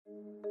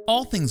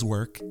All Things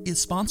Work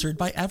is sponsored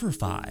by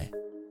EverFi.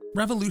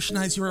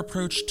 Revolutionize your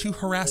approach to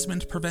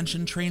harassment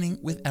prevention training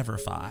with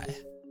EverFi.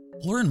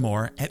 Learn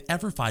more at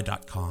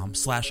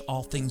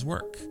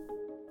everfi.com/allthingswork.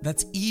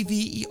 That's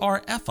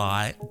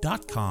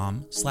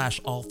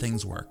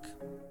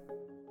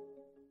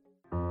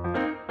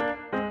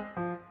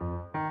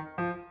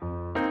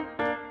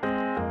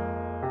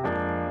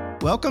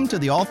Welcome to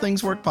the All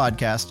Things Work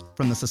podcast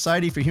from the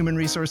Society for Human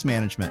Resource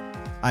Management.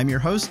 I'm your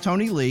host,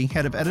 Tony Lee,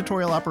 head of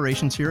editorial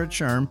operations here at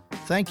SHRM.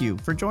 Thank you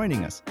for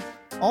joining us.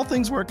 All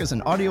Things Work is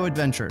an audio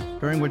adventure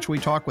during which we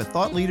talk with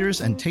thought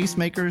leaders and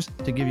tastemakers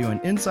to give you an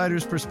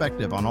insider's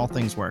perspective on all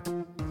things work.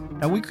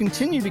 Now, we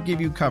continue to give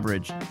you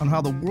coverage on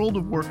how the world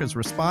of work is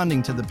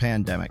responding to the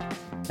pandemic.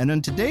 And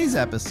in today's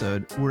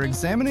episode, we're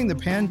examining the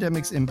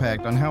pandemic's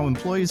impact on how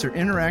employees are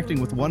interacting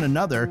with one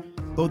another,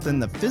 both in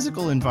the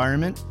physical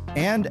environment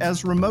and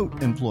as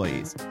remote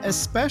employees,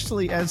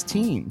 especially as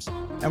teams.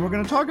 And we're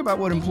going to talk about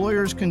what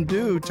employers can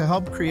do to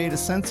help create a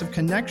sense of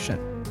connection,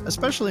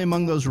 especially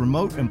among those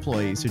remote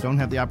employees who don't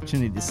have the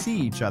opportunity to see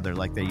each other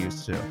like they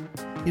used to.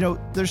 You know,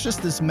 there's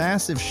just this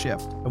massive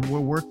shift of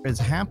where work is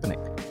happening,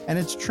 and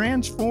it's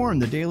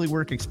transformed the daily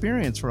work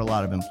experience for a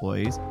lot of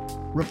employees,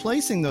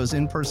 replacing those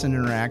in-person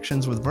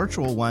interactions with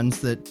virtual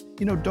ones that,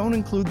 don't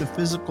include the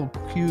physical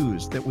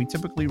cues that we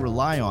typically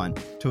rely on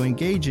to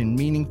engage in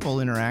meaningful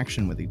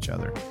interaction with each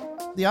other.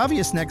 The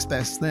obvious next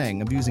best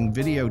thing of using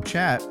video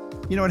chat,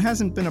 it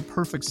hasn't been a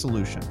perfect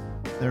solution.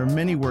 There are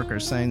many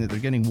workers saying that they're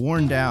getting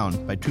worn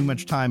down by too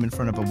much time in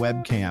front of a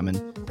webcam,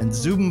 and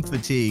Zoom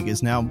fatigue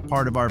is now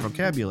part of our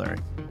vocabulary.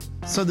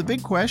 So the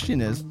big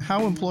question is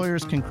how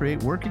employers can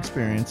create work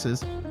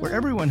experiences where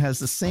everyone has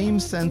the same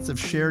sense of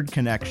shared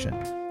connection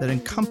that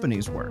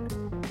accompanies work.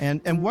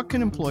 And what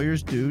can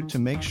employers do to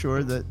make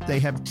sure that they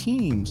have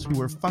teams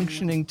who are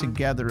functioning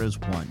together as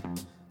one?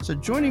 So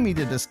joining me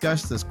to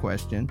discuss this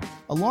question,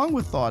 along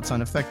with thoughts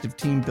on effective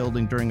team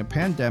building during a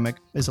pandemic,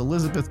 is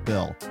Elizabeth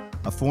Bill,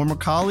 a former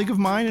colleague of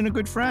mine and a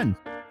good friend.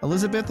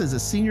 Elizabeth is a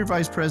Senior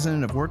Vice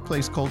President of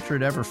Workplace Culture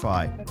at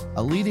EverFi,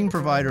 a leading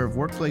provider of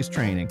workplace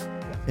training.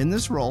 In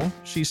this role,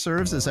 she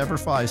serves as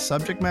EverFi's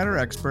subject matter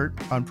expert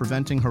on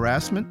preventing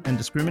harassment and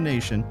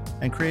discrimination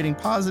and creating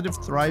positive,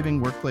 thriving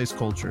workplace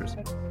cultures.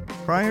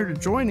 Prior to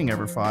joining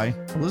EverFi,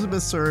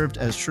 Elizabeth served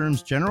as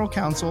SHRM's General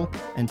Counsel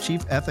and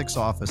Chief Ethics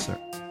Officer.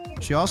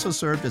 She also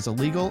served as a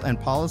legal and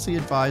policy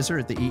advisor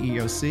at the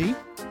EEOC,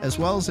 as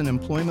well as an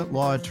employment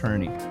law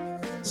attorney.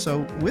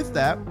 So with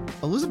that,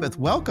 Elizabeth,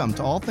 welcome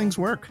to All Things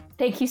Work.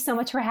 Thank you so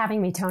much for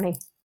having me, Tony.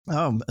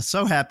 Oh, I'm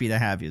so happy to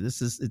have you.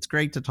 It's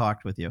great to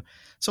talk with you.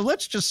 So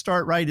let's just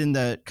start right in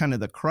the kind of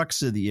the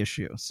crux of the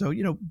issue. So,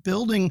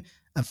 building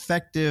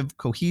effective,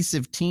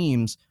 cohesive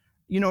teams,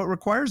 it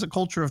requires a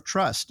culture of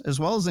trust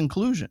as well as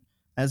inclusion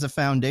as a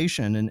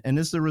foundation and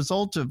is the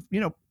result of,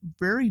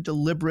 very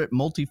deliberate,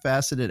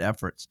 multifaceted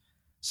efforts.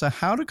 So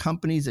how do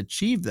companies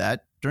achieve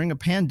that during a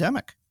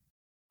pandemic?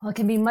 Well, it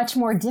can be much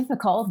more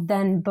difficult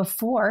than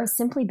before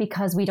simply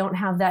because we don't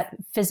have that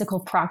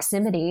physical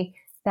proximity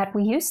that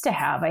we used to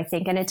have, I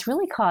think. And it's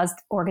really caused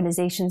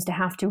organizations to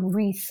have to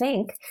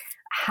rethink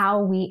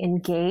how we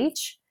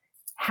engage,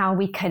 how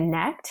we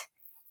connect,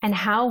 and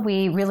how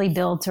we really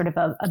build sort of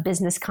a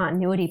business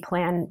continuity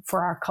plan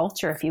for our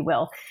culture, if you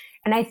will.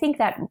 And I think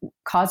that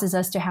causes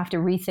us to have to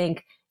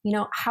rethink,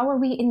 how are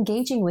we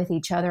engaging with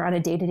each other on a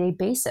day-to-day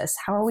basis?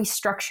 How are we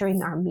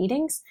structuring our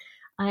meetings?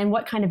 And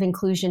what kind of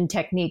inclusion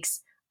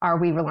techniques are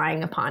we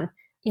relying upon?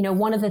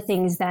 One of the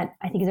things that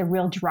I think is a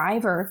real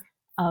driver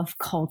of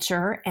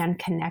culture and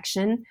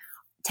connection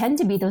tend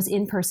to be those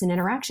in-person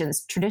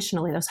interactions,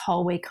 traditionally those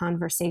hallway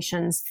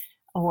conversations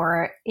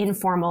or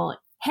informal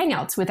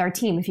hangouts with our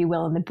team, if you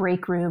will, in the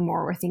break room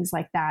or things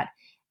like that.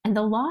 And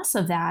the loss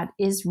of that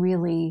is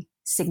really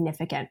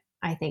significant,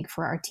 I think,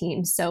 for our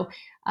teams. So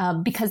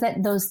because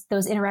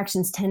those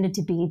interactions tended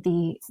to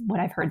be what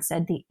I've heard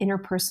said, the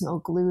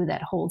interpersonal glue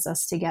that holds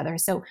us together.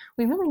 So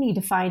we really need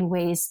to find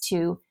ways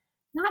to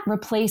not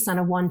replace on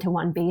a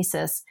one-to-one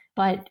basis,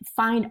 but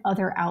find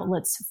other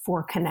outlets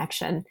for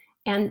connection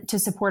and to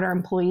support our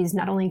employees,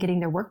 not only getting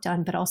their work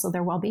done, but also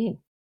their well-being.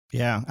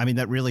 Yeah, I mean,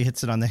 that really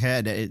hits it on the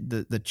head.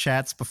 The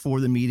chats before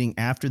the meeting,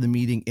 after the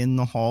meeting, in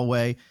the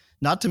hallway,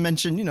 not to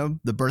mention,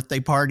 the birthday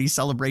party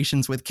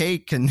celebrations with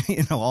cake and,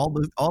 all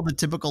the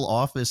typical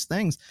office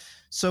things.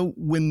 So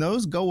when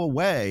those go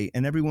away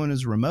and everyone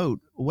is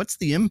remote, what's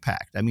the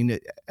impact? I mean,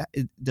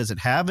 does it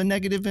have a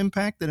negative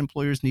impact that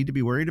employers need to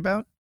be worried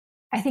about?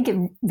 I think it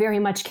very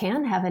much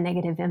can have a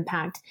negative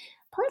impact,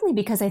 partly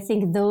because I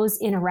think those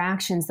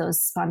interactions,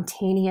 those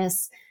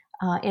spontaneous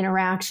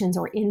interactions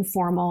or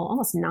informal,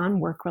 almost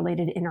non-work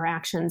related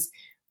interactions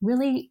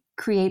really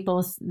create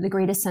both the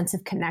greatest sense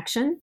of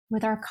connection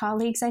with our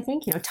colleagues, I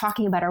think,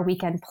 talking about our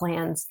weekend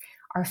plans,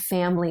 our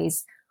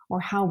families, or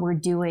how we're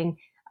doing.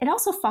 It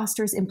also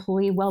fosters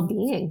employee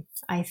well-being,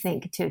 I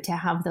think, to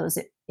have those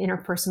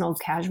interpersonal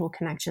casual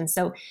connections.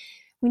 So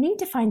we need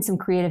to find some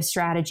creative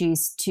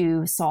strategies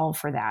to solve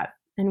for that.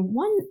 And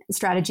one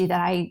strategy that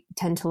I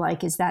tend to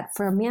like is that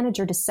for a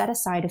manager to set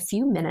aside a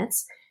few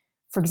minutes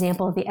for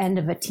example, at the end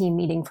of a team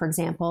meeting, for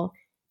example,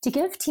 to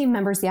give team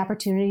members the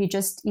opportunity to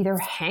just either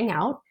hang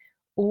out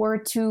or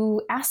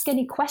to ask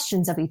any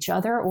questions of each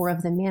other or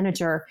of the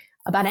manager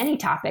about any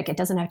topic. It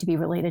doesn't have to be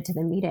related to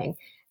the meeting.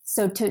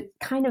 So to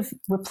kind of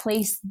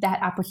replace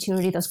that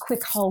opportunity, those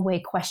quick hallway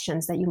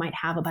questions that you might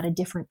have about a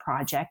different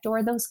project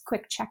or those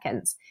quick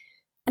check-ins.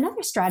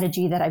 Another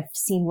strategy that I've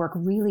seen work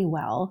really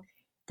well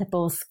that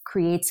both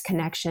creates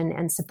connection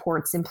and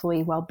supports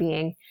employee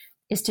well-being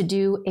is to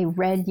do a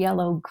red,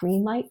 yellow,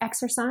 green light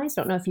exercise.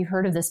 Don't know if you've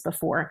heard of this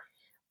before,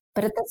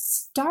 but at the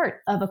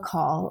start of a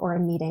call or a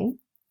meeting,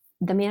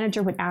 the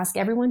manager would ask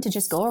everyone to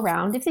just go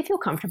around, if they feel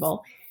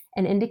comfortable,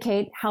 and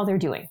indicate how they're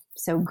doing.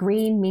 So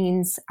green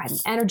means I'm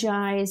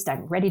energized,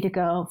 I'm ready to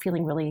go,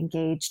 feeling really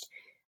engaged.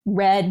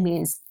 Red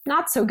means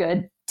not so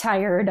good,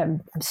 tired,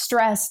 I'm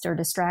stressed or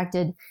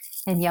distracted.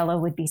 And yellow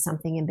would be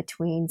something in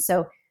between.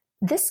 So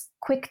this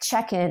quick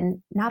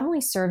check-in not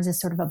only serves as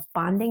sort of a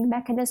bonding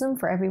mechanism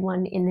for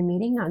everyone in the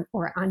meeting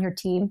or on your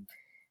team,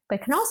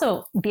 but can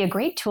also be a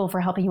great tool for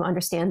helping you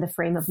understand the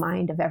frame of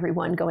mind of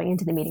everyone going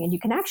into the meeting. And you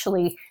can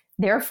actually,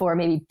 therefore,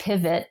 maybe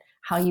pivot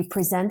how you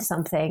present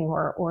something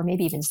or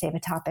maybe even save a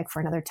topic for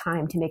another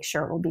time to make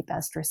sure it will be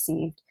best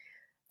received.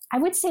 I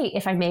would say,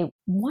 if I may,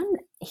 one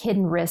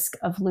hidden risk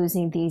of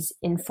losing these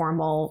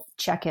informal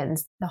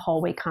check-ins, the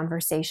hallway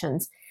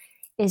conversations,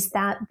 is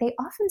that they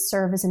often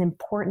serve as an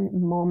important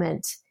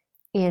moment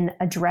in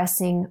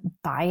addressing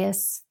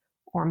bias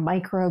or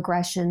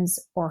microaggressions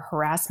or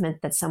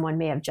harassment that someone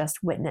may have just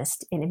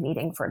witnessed in a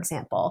meeting, for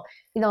example.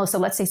 So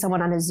let's say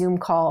someone on a Zoom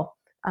call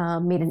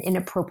made an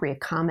inappropriate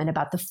comment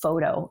about the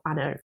photo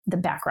on the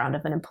background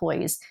of an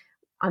employee's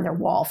on their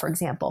wall, for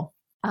example.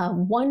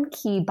 One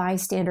key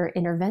bystander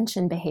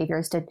intervention behavior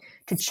is to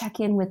check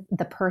in with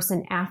the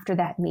person after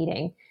that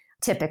meeting,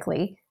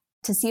 typically,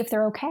 to see if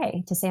they're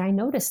okay, to say, I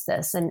noticed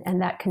this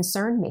and that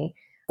concerned me.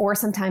 Or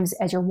sometimes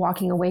as you're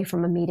walking away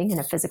from a meeting in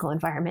a physical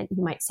environment,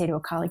 you might say to a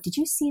colleague, did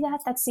you see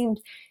that? That seemed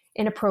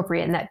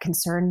inappropriate and that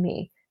concerned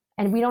me.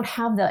 And we don't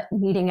have the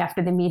meeting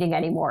after the meeting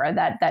anymore,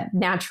 that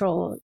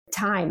natural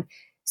time.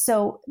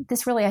 So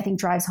this really, I think,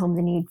 drives home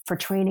the need for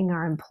training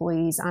our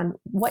employees on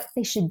what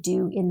they should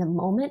do in the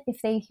moment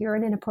if they hear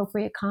an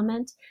inappropriate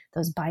comment,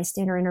 those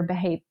bystander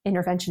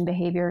intervention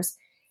behaviors,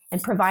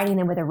 and providing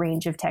them with a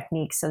range of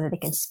techniques so that they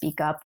can speak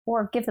up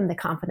or give them the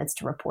confidence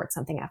to report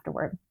something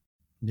afterward.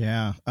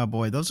 Yeah. Oh,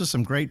 boy, those are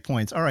some great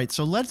points. All right.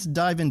 So let's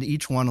dive into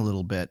each one a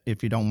little bit,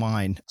 if you don't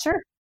mind.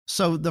 Sure.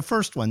 So the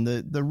first one,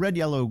 the red,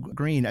 yellow,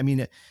 green, I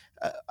mean,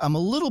 I'm a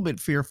little bit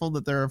fearful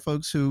that there are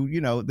folks who,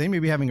 they may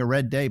be having a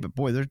red day, but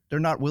boy, they're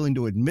not willing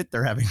to admit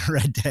they're having a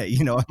red day.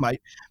 It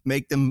might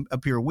make them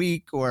appear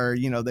weak or,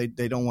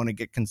 they don't want to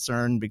get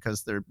concerned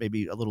because they're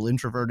maybe a little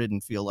introverted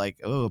and feel like,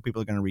 oh,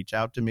 people are going to reach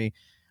out to me.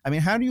 I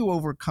mean, how do you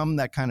overcome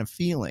that kind of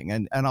feeling?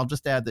 And I'll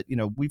just add that,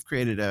 we've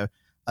created a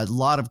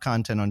lot of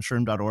content on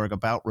SHRM.org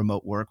about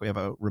remote work. We have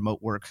a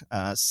remote work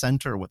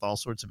center with all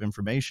sorts of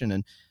information.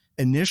 And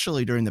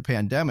initially during the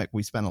pandemic,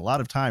 we spent a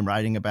lot of time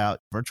writing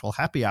about virtual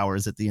happy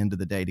hours at the end of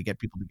the day to get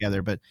people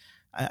together. But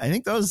I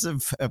think those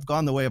have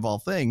gone the way of all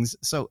things.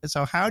 So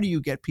how do you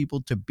get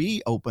people to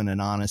be open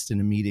and honest in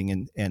a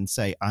meeting and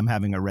say, I'm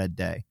having a red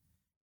day?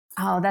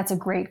 Oh, that's a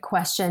great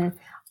question.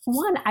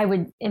 One, I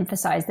would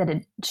emphasize that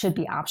it should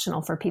be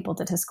optional for people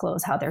to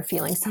disclose how they're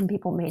feeling. Some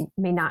people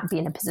may not be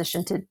in a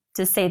position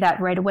to say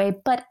that right away.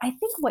 But I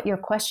think what your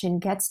question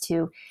gets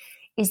to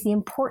is the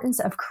importance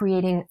of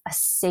creating a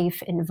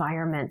safe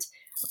environment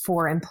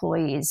for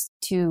employees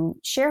to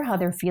share how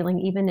they're feeling,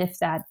 even if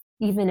that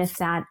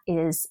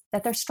is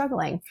that they're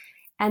struggling.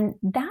 And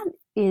that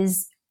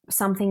is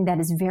something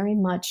that is very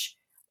much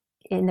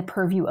in the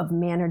purview of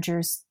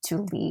managers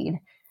to lead.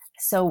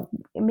 So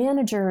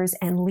managers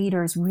and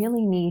leaders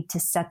really need to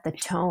set the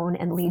tone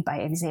and lead by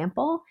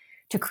example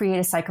to create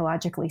a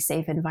psychologically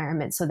safe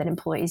environment so that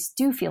employees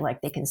do feel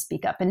like they can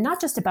speak up, and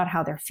not just about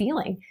how they're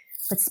feeling,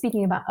 but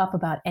speaking up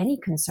about any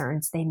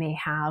concerns they may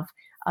have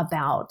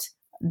about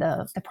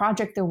the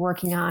project they're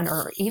working on,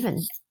 or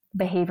even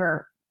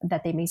behavior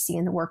that they may see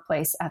in the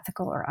workplace,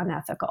 ethical or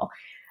unethical.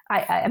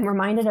 I'm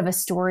reminded of a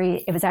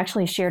story. It was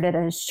actually shared at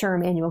a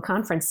SHRM annual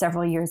conference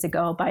several years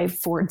ago by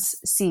Ford's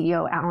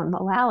CEO, Alan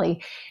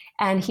Mulally.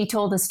 And he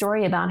told a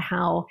story about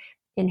how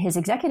in his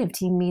executive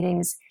team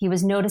meetings, he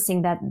was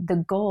noticing that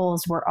the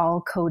goals were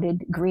all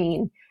coded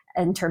green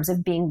in terms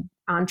of being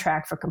on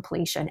track for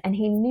completion. And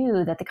he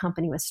knew that the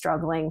company was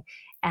struggling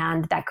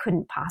and that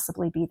couldn't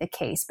possibly be the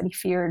case. But he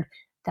feared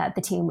that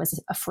the team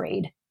was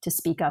afraid to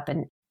speak up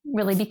and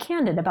really be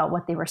candid about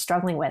what they were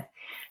struggling with.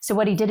 So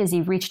what he did is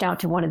he reached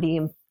out to one of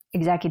the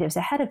executives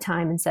ahead of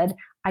time and said,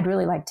 I'd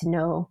really like to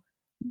know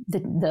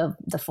the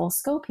full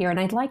scope here. And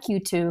I'd like you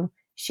to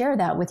share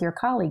that with your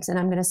colleagues, and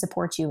I'm going to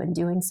support you in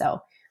doing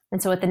so.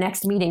 And so at the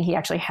next meeting, he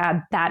actually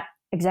had that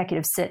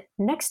executive sit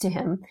next to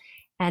him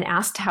and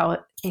asked how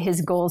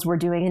his goals were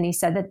doing. And he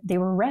said that they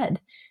were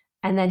red.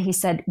 And then he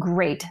said,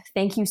 great,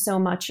 thank you so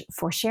much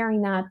for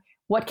sharing that.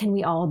 What can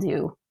we all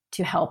do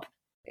to help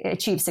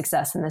achieve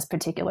success in this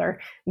particular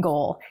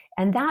goal.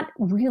 And that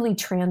really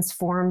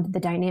transformed the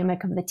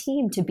dynamic of the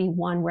team to be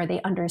one where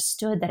they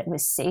understood that it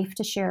was safe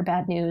to share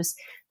bad news,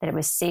 that it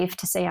was safe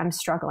to say I'm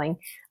struggling,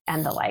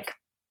 and the like.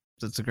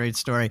 It's a great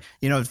story.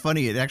 It's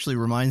funny. It actually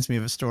reminds me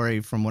of a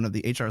story from one of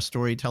the HR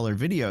Storyteller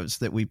videos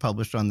that we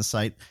published on the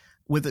site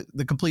with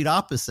the complete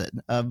opposite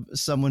of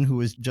someone who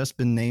has just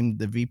been named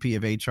the VP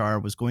of HR,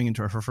 was going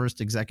into her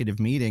first executive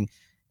meeting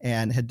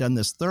and had done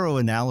this thorough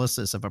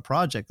analysis of a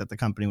project that the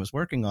company was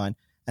working on.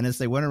 And as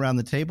they went around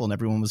the table and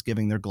everyone was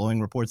giving their glowing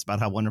reports about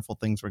how wonderful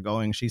things were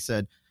going, she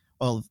said,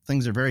 well,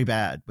 things are very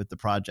bad with the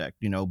project.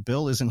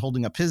 Bill isn't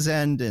holding up his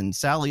end and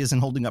Sally isn't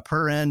holding up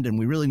her end, and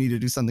we really need to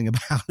do something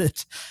about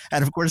it.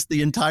 And of course,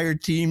 the entire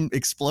team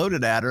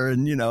exploded at her,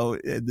 and,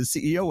 the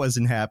CEO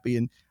wasn't happy.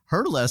 And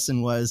her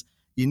lesson was,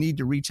 you need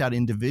to reach out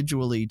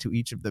individually to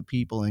each of the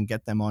people and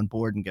get them on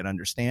board and get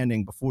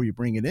understanding before you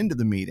bring it into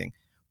the meeting,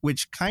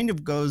 which kind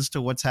of goes to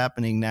what's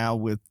happening now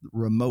with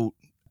remote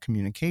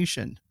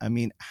communication. I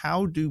mean,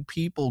 how do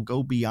people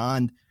go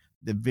beyond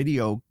the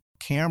video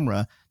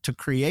camera to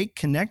create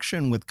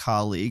connection with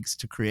colleagues,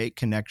 to create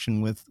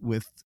connection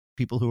with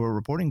people who are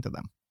reporting to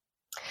them?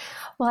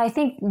 Well, I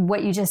think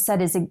what you just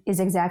said is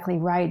exactly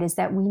right, is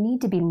that we need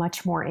to be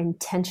much more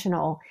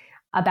intentional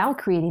about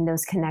creating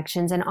those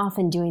connections, and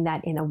often doing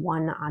that in a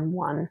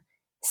one-on-one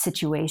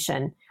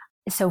situation.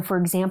 So, for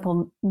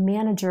example,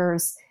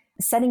 managers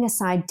setting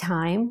aside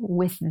time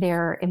with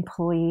their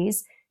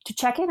employees to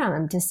check in on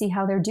them, to see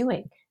how they're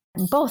doing,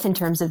 both in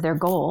terms of their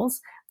goals,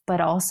 but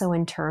also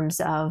in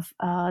terms of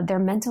their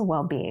mental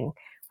well-being.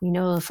 We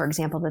know, for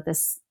example, that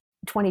this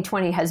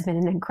 2020 has been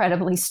an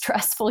incredibly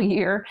stressful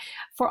year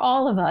for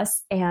all of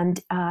us, and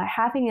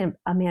having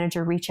a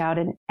manager reach out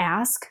and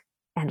ask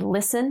and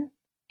listen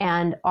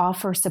and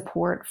offer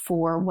support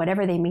for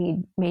whatever they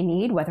may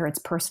need, whether it's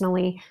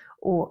personally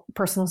or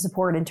personal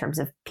support in terms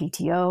of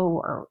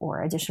PTO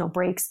or additional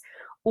breaks,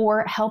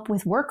 or help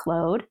with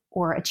workload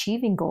or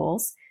achieving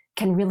goals,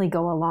 can really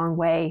go a long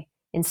way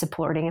in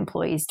supporting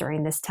employees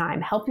during this time.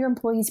 Help your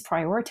employees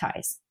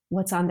prioritize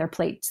what's on their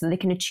plate so they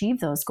can achieve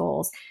those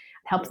goals.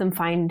 Help them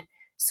find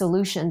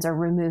solutions or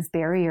remove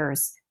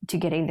barriers to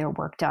getting their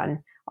work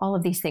done. All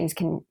of these things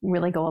can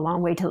really go a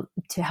long way to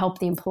help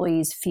the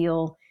employees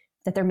feel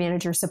that their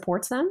manager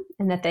supports them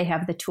and that they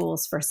have the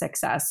tools for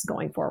success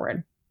going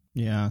forward.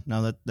 Yeah,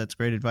 no, that's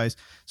great advice.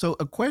 So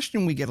a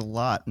question we get a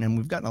lot, and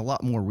we've gotten a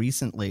lot more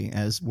recently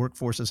as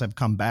workforces have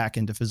come back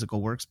into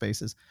physical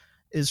workspaces,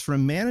 is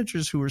from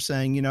managers who are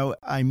saying,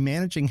 I'm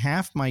managing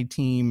half my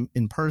team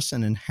in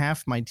person and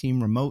half my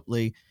team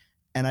remotely,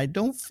 and I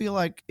don't feel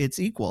like it's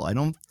equal. I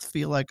don't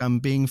feel like I'm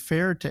being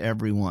fair to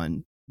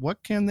everyone.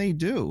 What can they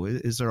do?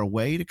 Is there a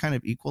way to kind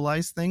of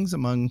equalize things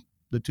among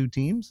the two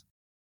teams?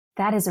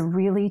 That is a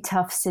really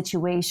tough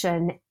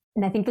situation.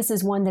 And I think this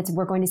is one that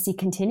we're going to see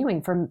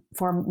continuing for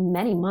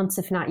many months,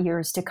 if not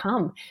years to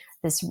come.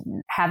 This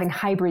having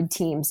hybrid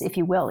teams, if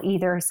you will,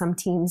 either some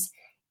teams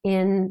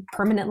in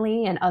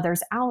permanently and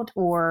others out,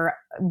 or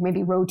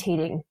maybe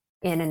rotating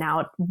in and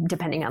out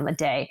depending on the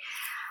day.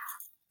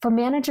 For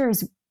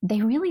managers,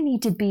 they really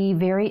need to be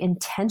very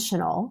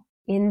intentional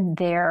in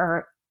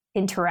their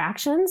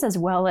interactions as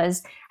well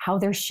as how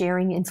they're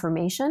sharing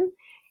information,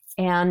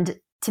 and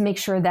to make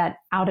sure that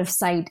out of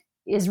sight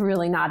is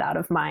really not out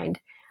of mind.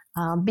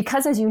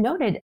 Because as you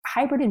noted,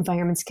 hybrid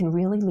environments can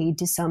really lead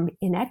to some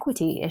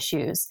inequity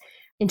issues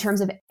in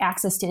terms of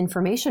access to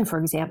information, for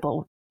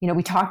example.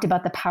 We talked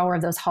about the power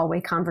of those hallway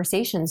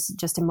conversations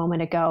just a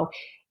moment ago.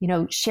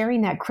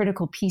 Sharing that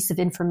critical piece of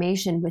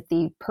information with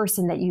the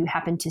person that you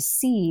happen to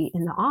see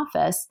in the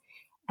office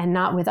and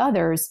not with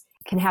others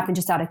can happen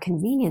just out of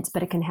convenience,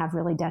 but it can have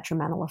really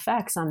detrimental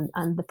effects on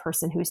the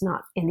person who's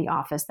not in the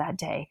office that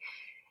day.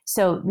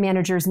 So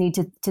managers need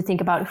to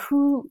think about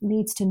who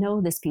needs to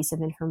know this piece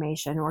of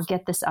information or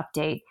get this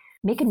update.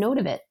 Make a note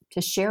of it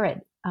to share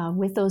it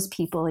with those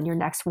people in your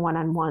next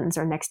one-on-ones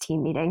or next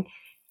team meeting.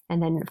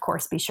 And then, of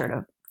course, be sure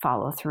to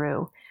follow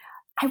through.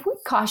 I would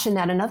caution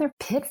that another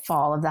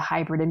pitfall of the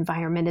hybrid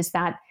environment is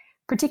that,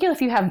 particularly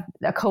if you have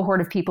a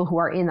cohort of people who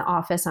are in the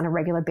office on a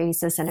regular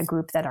basis and a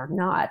group that are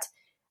not,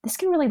 this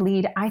can really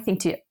lead, I think,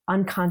 to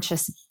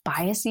unconscious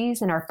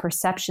biases in our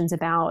perceptions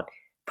about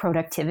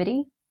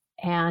productivity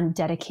and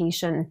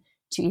dedication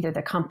to either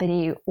the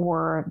company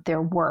or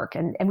their work.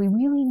 And we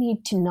really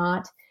need to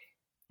not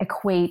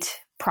equate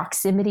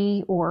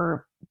proximity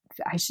or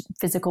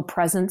physical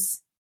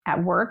presence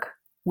at work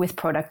with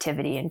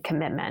productivity and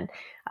commitment.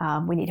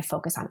 We need to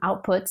focus on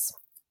outputs,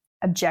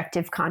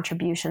 objective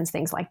contributions,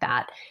 things like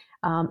that.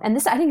 And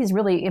this, I think, is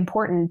really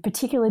important,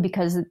 particularly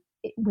because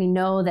we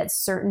know that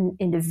certain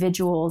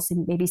individuals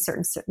and maybe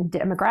certain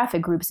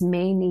demographic groups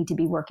may need to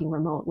be working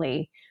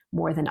remotely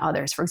more than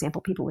others. For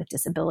example, people with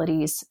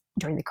disabilities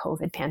during the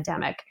COVID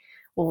pandemic,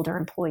 older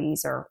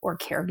employees or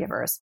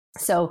caregivers.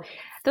 So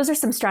those are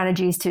some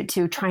strategies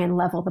to try and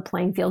level the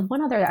playing field.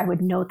 One other I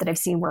would note that I've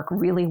seen work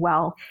really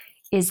well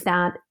is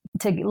that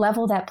to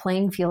level that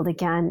playing field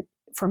again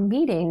for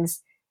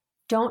meetings,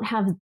 don't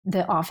have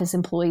the office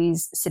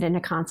employees sit in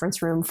a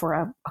conference room for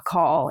a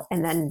call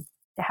and then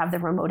have the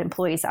remote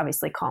employees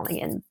obviously calling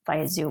in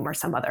via Zoom or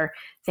some other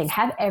thing.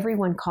 Have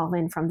everyone call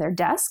in from their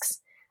desks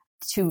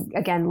to,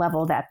 again,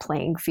 level that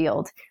playing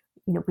field.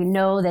 We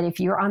know that if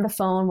you're on the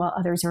phone while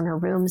others are in a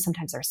room,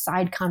 sometimes there's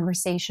side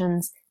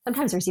conversations.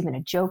 Sometimes there's even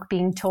a joke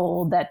being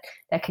told that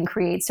can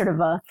create sort of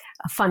a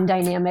fun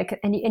dynamic.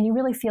 And you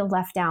really feel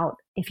left out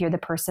if you're the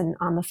person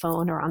on the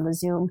phone or on the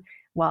Zoom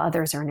while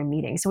others are in a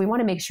meeting. So we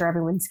want to make sure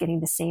everyone's getting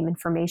the same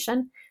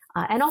information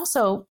and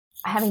also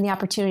having the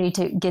opportunity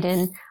to get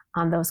in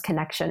on those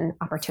connection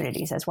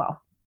opportunities as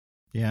well.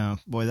 Yeah,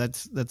 boy,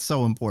 that's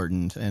so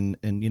important. And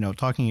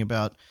talking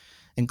about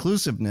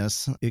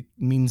inclusiveness, it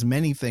means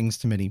many things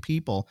to many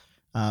people.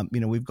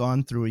 We've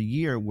gone through a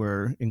year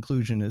where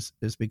inclusion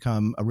has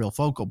become a real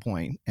focal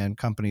point and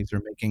companies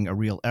are making a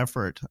real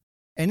effort.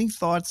 Any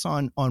thoughts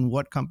on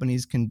what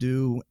companies can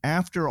do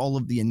after all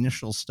of the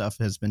initial stuff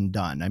has been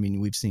done? I mean,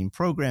 we've seen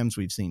programs,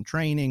 we've seen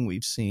training,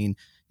 we've seen,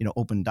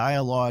 open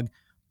dialogue,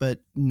 but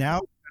now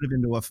kind of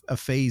into a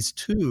phase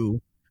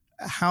 2,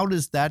 how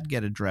does that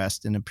get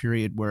addressed in a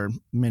period where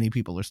many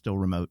people are still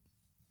remote?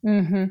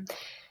 Mm-hmm.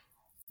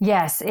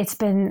 Yes, it's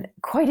been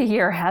quite a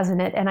year,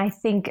 hasn't it? And I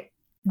think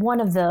one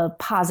of the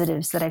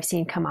positives that I've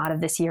seen come out of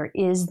this year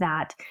is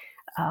that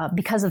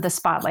because of the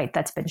spotlight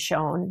that's been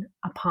shown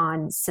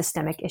upon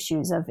systemic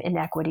issues of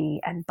inequity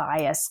and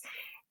bias,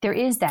 there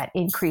is that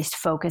increased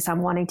focus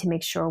on wanting to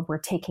make sure we're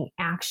taking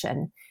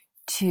action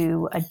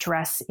to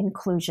address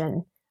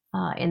inclusion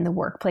in the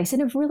workplace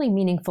in a really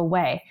meaningful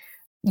way.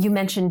 You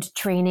mentioned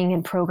training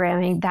and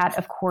programming. That,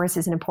 of course,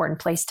 is an important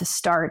place to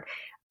start.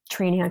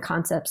 Training on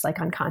concepts like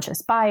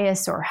unconscious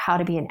bias or how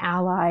to be an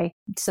ally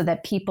so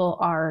that people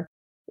are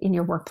in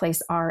your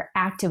workplace are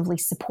actively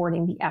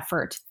supporting the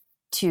effort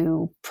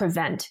to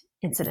prevent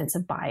incidents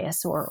of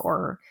bias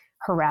or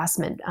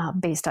harassment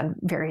based on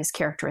various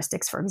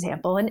characteristics, for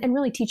example, and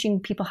really teaching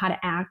people how to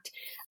act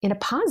in a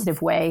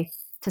positive way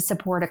to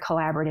support a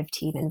collaborative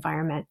team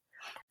environment.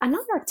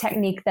 Another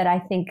technique that I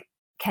think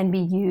can be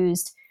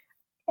used,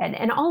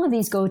 and all of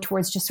these go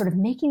towards just sort of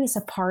making this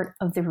a part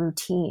of the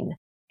routine,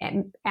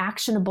 and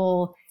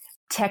actionable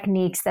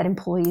techniques that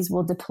employees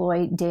will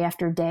deploy day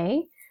after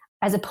day,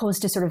 as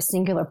opposed to sort of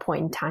singular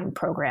point in time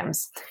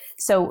programs.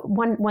 So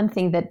one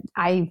thing that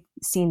I've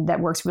seen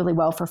that works really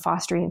well for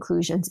fostering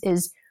inclusions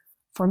is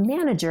for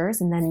managers,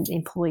 and then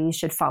employees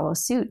should follow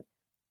suit,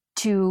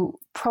 to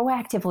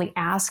proactively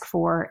ask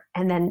for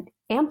and then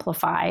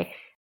amplify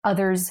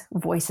others'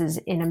 voices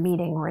in a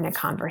meeting or in a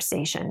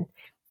conversation.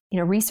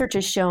 Research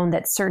has shown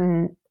that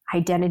certain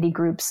identity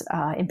groups,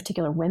 in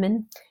particular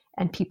women,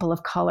 and people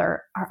of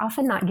color are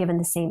often not given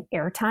the same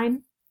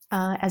airtime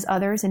as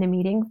others in a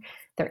meeting.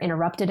 They're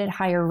interrupted at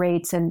higher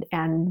rates and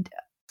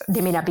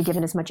they may not be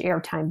given as much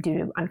airtime due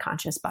to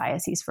unconscious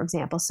biases, for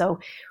example. So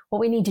what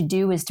we need to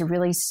do is to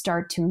really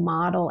start to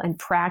model and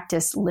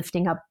practice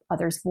lifting up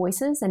others'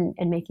 voices and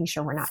making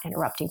sure we're not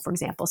interrupting, for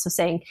example. So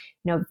saying,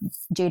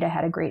 Jada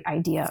had a great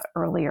idea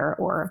earlier,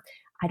 or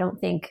I don't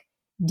think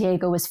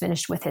Diego was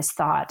finished with his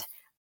thought.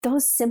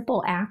 Those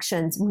simple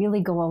actions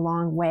really go a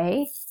long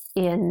way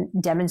in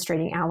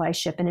demonstrating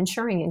allyship and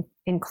ensuring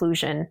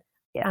inclusion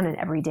on an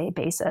everyday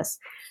basis.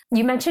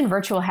 You mentioned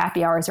virtual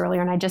happy hours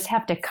earlier, and I just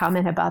have to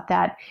comment about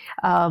that.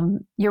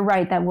 You're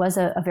right, that was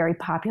a very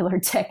popular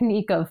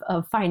technique of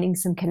finding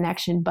some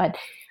connection, but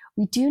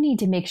we do need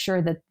to make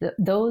sure that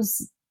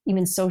those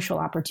even social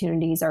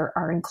opportunities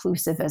are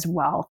inclusive as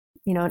well.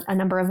 A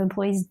number of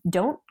employees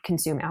don't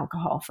consume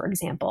alcohol, for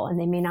example, and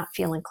they may not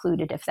feel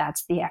included if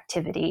that's the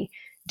activity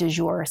du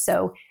jour.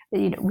 So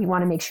we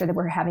want to make sure that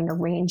we're having a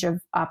range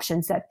of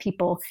options that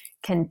people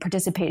can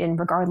participate in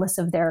regardless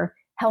of their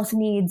health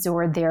needs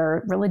or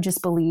their religious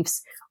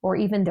beliefs or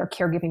even their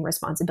caregiving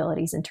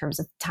responsibilities in terms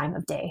of time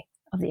of day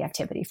of the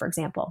activity, for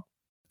example.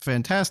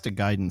 Fantastic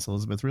guidance,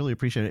 Elizabeth. Really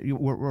appreciate it.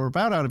 We're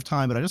about out of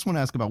time, but I just want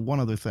to ask about one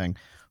other thing,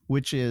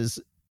 which is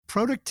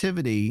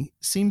productivity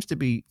seems to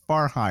be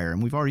far higher.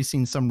 And we've already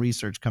seen some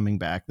research coming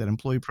back that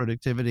employee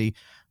productivity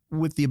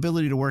with the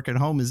ability to work at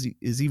home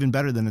is even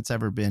better than it's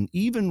ever been,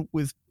 even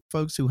with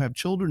folks who have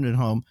children at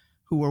home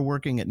who are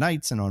working at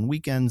nights and on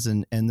weekends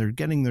and they're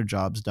getting their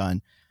jobs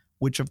done,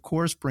 which of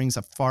course brings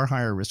a far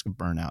higher risk of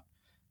burnout.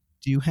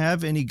 Do you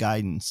have any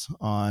guidance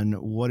on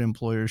what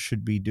employers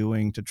should be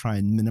doing to try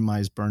and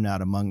minimize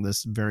burnout among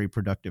this very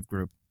productive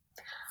group?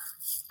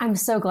 I'm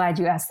so glad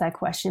you asked that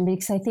question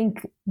because I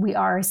think we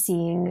are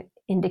seeing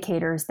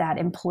indicators that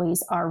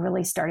employees are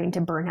really starting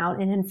to burn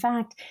out. And in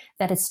fact,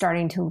 that it's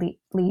starting to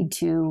lead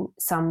to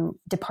some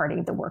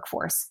departing the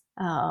workforce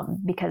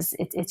because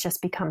it's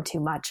just become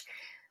too much.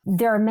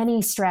 There are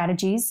many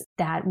strategies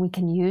that we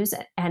can use,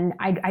 and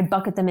I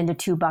bucket them into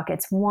two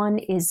buckets. One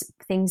is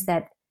things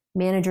that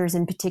managers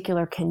in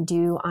particular can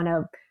do on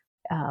a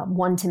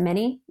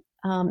one-to-many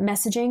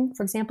messaging,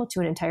 for example, to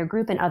an entire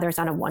group, and others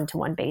on a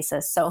one-to-one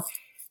basis. So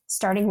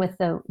starting with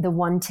the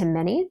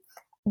one-to-many,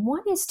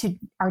 one is to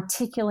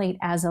articulate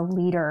as a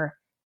leader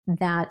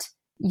that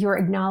you're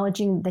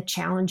acknowledging the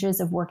challenges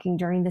of working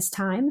during this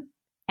time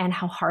and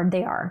how hard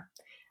they are.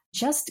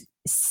 Just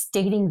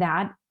stating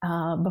that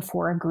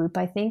before a group,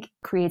 I think,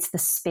 creates the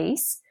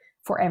space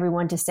for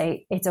everyone to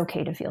say, it's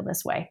okay to feel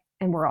this way,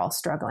 and we're all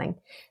struggling.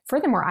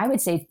 Furthermore, I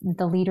would say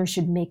the leader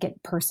should make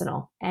it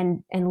personal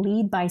and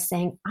lead by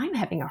saying, I'm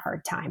having a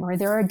hard time, or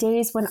there are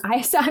days when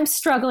I'm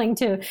struggling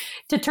to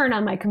turn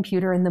on my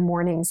computer in the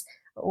mornings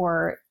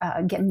or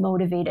get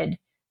motivated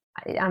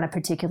on a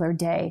particular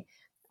day.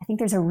 I think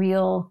there's a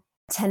real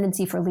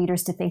tendency for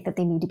leaders to think that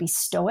they need to be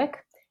stoic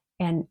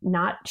and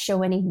not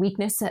show any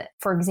weakness,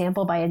 for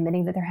example, by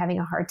admitting that they're having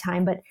a hard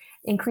time. But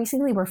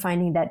increasingly, we're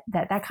finding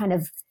that kind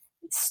of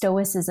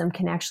stoicism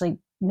can actually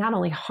not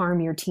only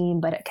harm your team,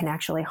 but it can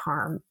actually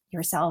harm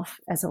yourself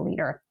as a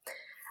leader.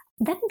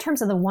 Then in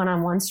terms of the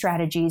one-on-one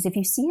strategies, if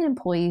you see an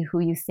employee who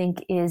you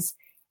think is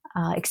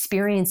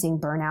experiencing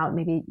burnout,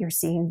 maybe you're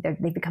seeing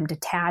they become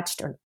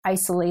detached or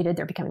isolated,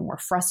 they're becoming more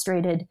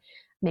frustrated,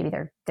 maybe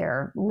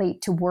they're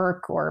late to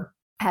work or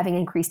having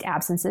increased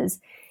absences,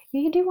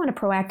 you do want to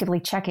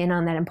proactively check in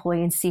on that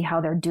employee and see how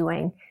they're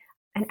doing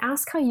and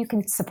ask how you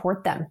can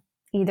support them,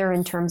 either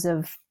in terms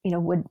of,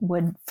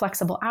 would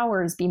flexible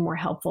hours be more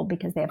helpful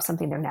because they have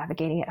something they're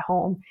navigating at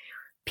home,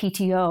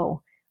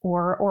 PTO,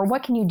 or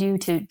what can you do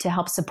to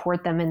help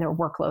support them in their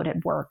workload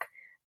at work?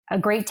 A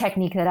great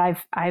technique that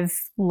I've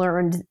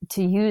learned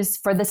to use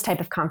for this type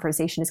of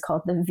conversation is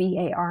called the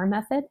VAR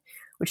method,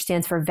 which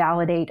stands for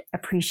validate,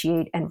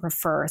 appreciate, and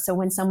refer. So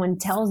when someone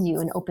tells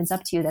you and opens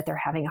up to you that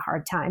they're having a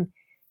hard time,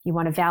 you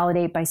want to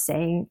validate by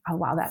saying, oh,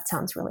 wow, that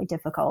sounds really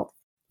difficult.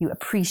 You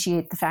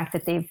appreciate the fact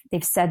that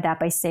they've said that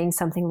by saying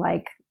something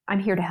like, I'm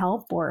here to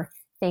help, or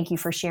thank you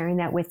for sharing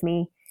that with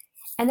me.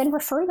 And then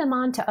refer them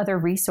on to other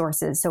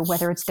resources. So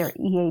whether it's their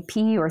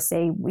EAP or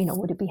say,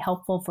 would it be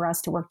helpful for us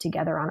to work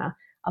together on a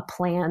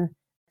plan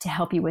to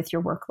help you with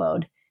your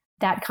workload?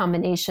 That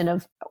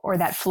combination or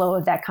that flow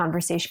of that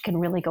conversation can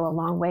really go a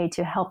long way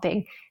to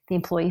helping the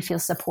employee feel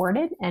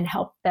supported and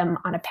help them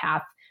on a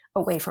path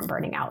away from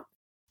burning out.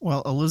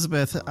 Well,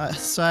 Elizabeth,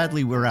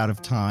 sadly, we're out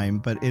of time,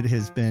 but it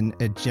has been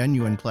a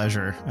genuine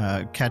pleasure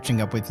catching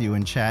up with you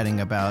and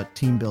chatting about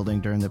team building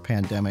during the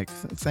pandemic.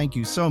 Thank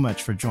you so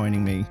much for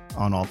joining me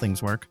on All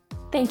Things Work.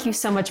 Thank you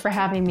so much for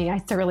having me. I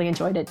thoroughly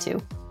enjoyed it too.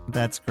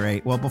 That's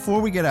great. Well,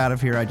 before we get out of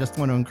here, I just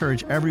want to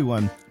encourage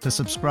everyone to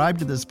subscribe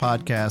to this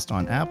podcast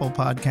on Apple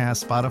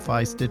Podcasts,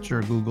 Spotify,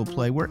 Stitcher, Google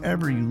Play,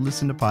 wherever you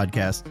listen to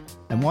podcasts.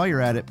 And while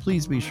you're at it,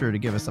 please be sure to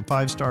give us a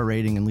 5-star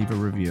rating and leave a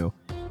review.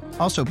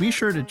 Also, be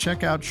sure to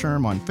check out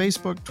SHRM on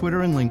Facebook,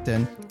 Twitter, and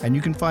LinkedIn, and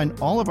you can find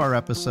all of our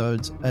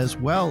episodes as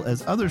well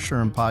as other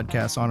SHRM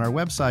podcasts on our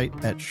website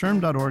at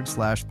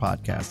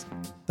shrm.org/podcast.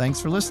 Thanks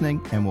for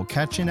listening, and we'll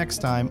catch you next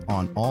time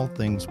on All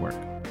Things Work.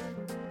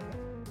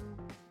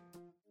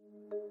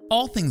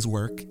 All Things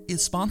Work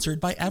is sponsored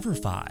by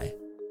EverFi.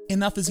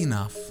 Enough is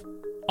enough.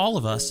 All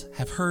of us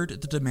have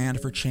heard the demand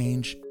for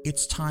change.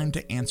 It's time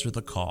to answer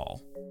the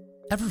call.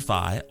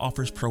 EverFi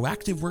offers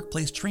proactive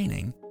workplace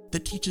training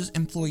that teaches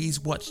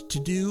employees what to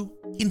do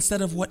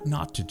instead of what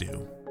not to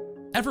do.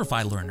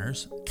 EverFi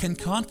learners can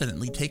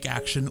confidently take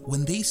action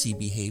when they see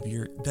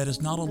behavior that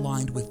is not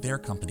aligned with their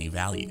company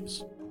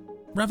values.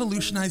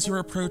 Revolutionize your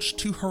approach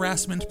to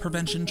harassment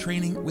prevention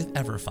training with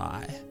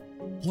EverFi.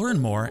 Learn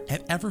more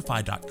at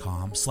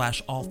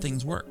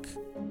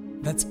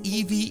everfi.com/allthingswork. That's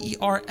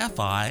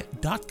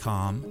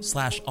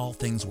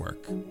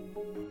everfi.com/allthingswork.